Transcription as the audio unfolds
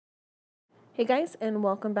Hey guys, and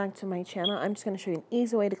welcome back to my channel. I'm just going to show you an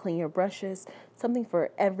easy way to clean your brushes, something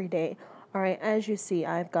for every day. Alright, as you see,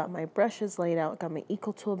 I've got my brushes laid out. Got my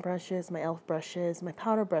Eco Tool brushes, my e.l.f. brushes, my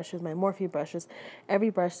powder brushes, my Morphe brushes,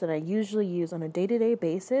 every brush that I usually use on a day-to-day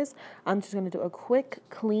basis. I'm just going to do a quick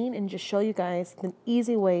clean and just show you guys an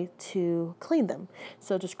easy way to clean them.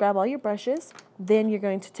 So just grab all your brushes, then you're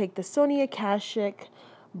going to take the Sonia Kashuk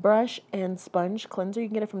brush and sponge cleanser. You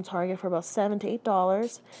can get it from Target for about $7 to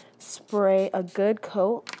 $8. Spray a good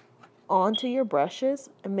coat onto your brushes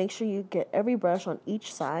and make sure you get every brush on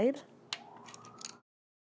each side.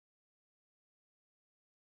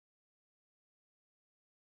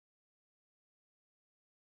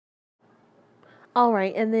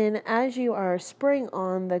 Alright, and then as you are spraying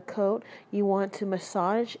on the coat, you want to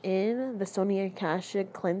massage in the Sonia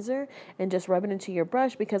Kashuk cleanser and just rub it into your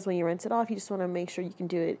brush, because when you rinse it off, you just want to make sure you can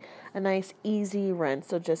do it a nice easy rinse.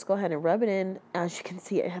 So just go ahead and rub it in. As you can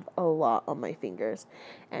see, I have a lot on my fingers.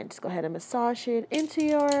 And just go ahead and massage it into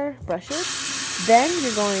your brushes. Then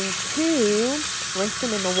you're going to rinse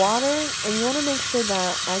them in the water, and you want to make sure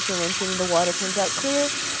that as you're rinsing, the water comes out clear,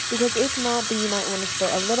 because if not, then you might want to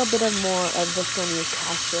spray a little bit of more of the Sonia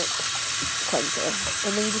Kashuk cleanser.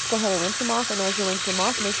 And then you just go ahead and rinse them off, and as you rinse them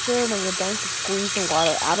off, make sure when you're done to squeeze the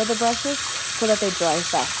water out of the brushes so that they dry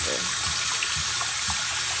faster.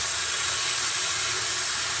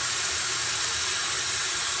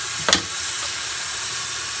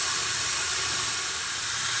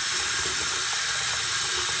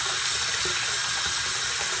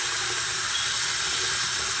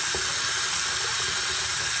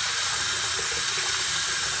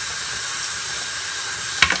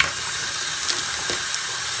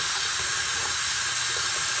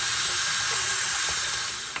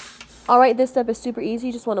 Alright, this step is super easy.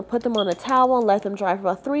 You just want to put them on a towel and let them dry for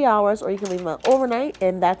about 3 hours, or you can leave them out overnight,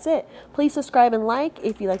 and that's it. Please subscribe and like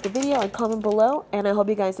if you like the video, and comment below, and I hope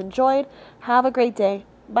you guys enjoyed. Have a great day.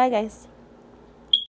 Bye guys.